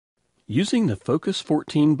Using the Focus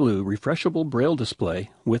 14 Blue Refreshable Braille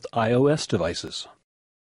display with iOS devices.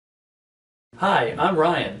 Hi, I'm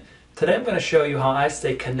Ryan. Today I'm going to show you how I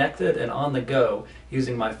stay connected and on the go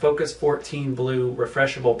using my Focus 14 Blue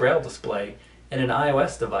Refreshable Braille display in an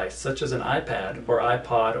iOS device such as an iPad or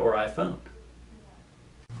iPod or iPhone.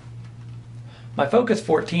 My Focus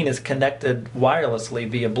 14 is connected wirelessly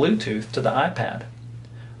via Bluetooth to the iPad.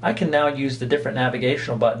 I can now use the different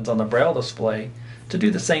navigational buttons on the Braille display to do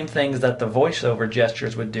the same things that the voiceover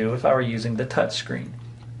gestures would do if I were using the touch screen.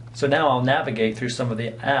 So now I'll navigate through some of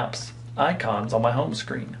the apps icons on my home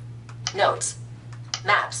screen. Notes,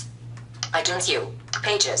 Maps, iTunes U,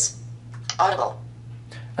 Pages, Audible.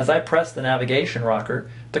 As I press the navigation rocker,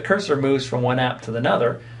 the cursor moves from one app to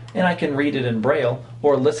another, and I can read it in Braille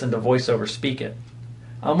or listen to voiceover speak it.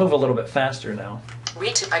 I'll move a little bit faster now.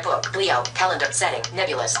 Read to iBook, Leo, Calendar, Setting,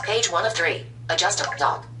 Nebulous, Page 1 of 3, Adjust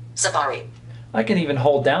Dock, Safari. I can even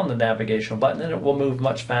hold down the navigational button and it will move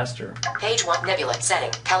much faster. Page 1, Nebula, Setting,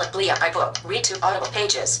 Calendar, Leo, iBook, Read to Audible,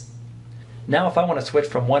 Pages. Now if I want to switch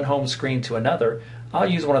from one home screen to another, I'll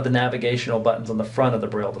use one of the navigational buttons on the front of the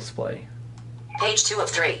Braille display. Page 2 of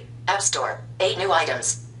 3, App Store, 8 new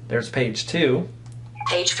items. There's page 2.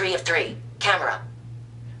 Page 3 of 3, Camera.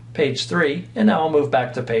 Page 3, and now I'll move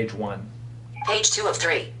back to page 1. Page 2 of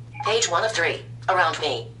 3, Page 1 of 3, Around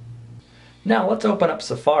Me. Now let's open up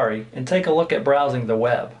Safari and take a look at browsing the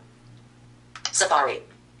web. Safari.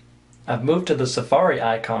 I've moved to the Safari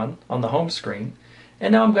icon on the home screen,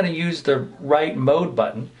 and now I'm going to use the right mode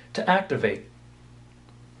button to activate.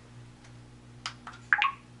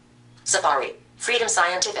 Safari, Freedom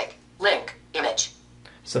Scientific, link, image.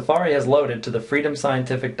 Safari has loaded to the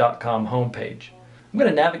freedomscientific.com homepage. I'm going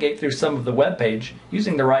to navigate through some of the web page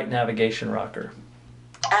using the right navigation rocker.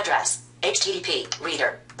 Address, HTTP,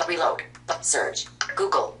 reader, reload, search,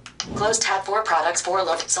 Google. Close tab 4 products 4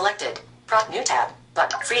 load selected. New tab,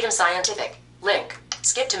 Freedom Scientific, link,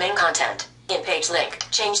 skip to main content, in page link,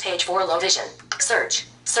 change page 4 low vision, search,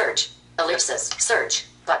 ellipsis, search,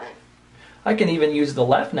 button. I can even use the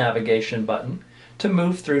left navigation button to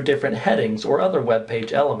move through different headings or other web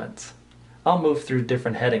page elements. I'll move through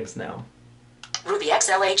different headings now. Ruby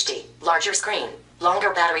XL HD, larger screen,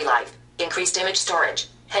 longer battery life, increased image storage,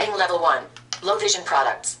 heading level 1, low vision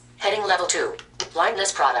products, heading level 2,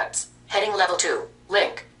 blindness products, heading level 2,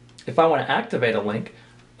 link. If I want to activate a link,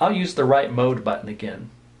 I'll use the right mode button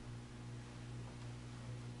again.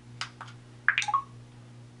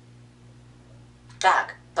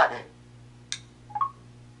 Back, button.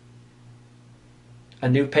 A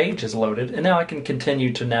new page is loaded, and now I can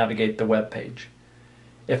continue to navigate the web page.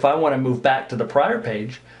 If I want to move back to the prior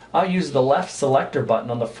page, I'll use the left selector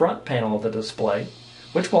button on the front panel of the display,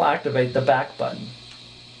 which will activate the back button.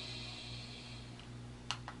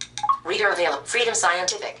 Reader available, Freedom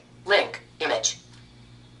Scientific, link, image.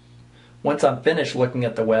 Once I'm finished looking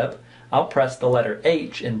at the web, I'll press the letter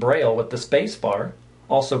H in Braille with the space bar,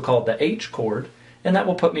 also called the H chord, and that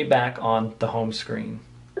will put me back on the home screen.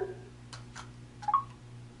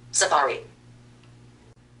 Safari.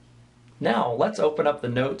 Now let's open up the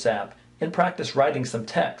Notes app and practice writing some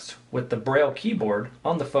text with the Braille keyboard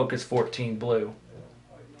on the Focus 14 Blue.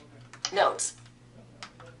 Notes.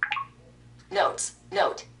 Notes.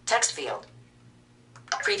 Note. Text field.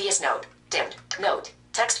 Previous note. Dimmed. Note.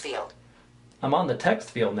 Text field. I'm on the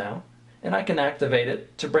text field now, and I can activate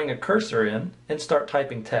it to bring a cursor in and start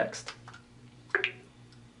typing text.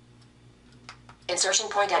 Insertion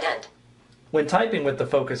point at end. When typing with the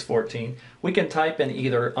Focus 14, we can type in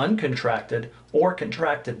either uncontracted or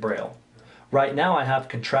contracted Braille. Right now I have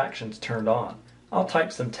contractions turned on. I'll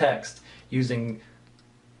type some text using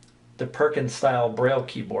the Perkins-style Braille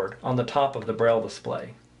keyboard on the top of the Braille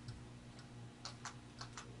display.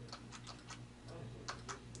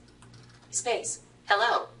 Space.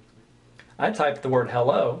 Hello. I type the word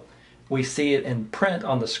hello. We see it in print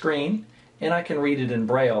on the screen, and I can read it in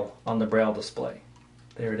Braille on the Braille display.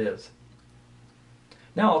 There it is.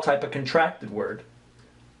 Now I'll type a contracted word.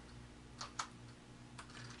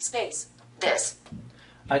 Space. This.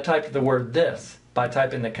 I typed the word this by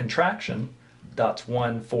typing the contraction dots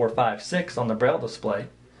 1, 4, 5, 6 on the Braille display,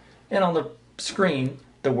 and on the screen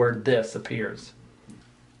the word this appears.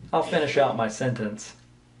 I'll finish out my sentence.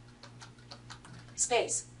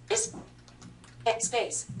 Space. Is.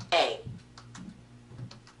 Space. A.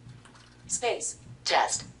 Space.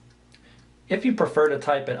 Test. If you prefer to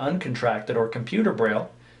type in uncontracted or computer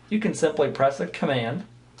Braille, you can simply press a command.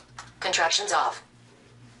 Contractions off.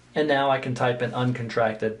 And now I can type in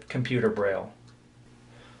uncontracted computer Braille.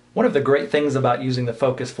 One of the great things about using the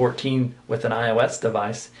Focus 14 with an iOS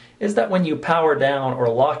device is that when you power down or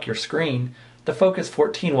lock your screen, the Focus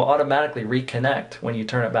 14 will automatically reconnect when you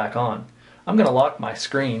turn it back on. I'm going to lock my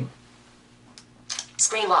screen.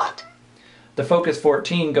 Screen locked. The Focus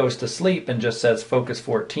 14 goes to sleep and just says Focus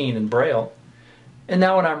 14 in Braille. And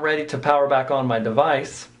now when I'm ready to power back on my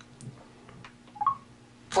device,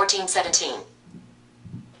 1417.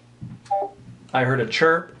 I heard a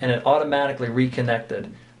chirp and it automatically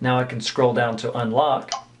reconnected. Now I can scroll down to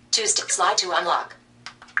unlock. Slide to unlock.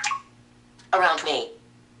 Around me.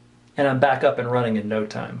 And I'm back up and running in no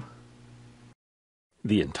time.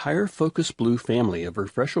 The entire Focus Blue family of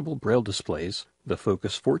refreshable Braille displays, the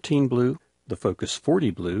Focus 14 Blue, the Focus 40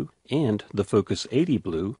 Blue, and the Focus 80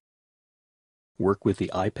 Blue, work with the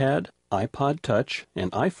iPad, iPod Touch,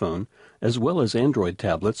 and iPhone, as well as Android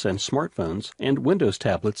tablets and smartphones, and Windows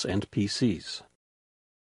tablets and PCs.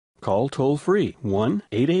 Call toll-free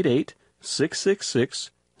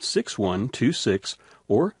 1-888-666-6126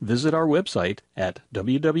 or visit our website at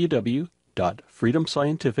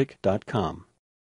www.freedomscientific.com.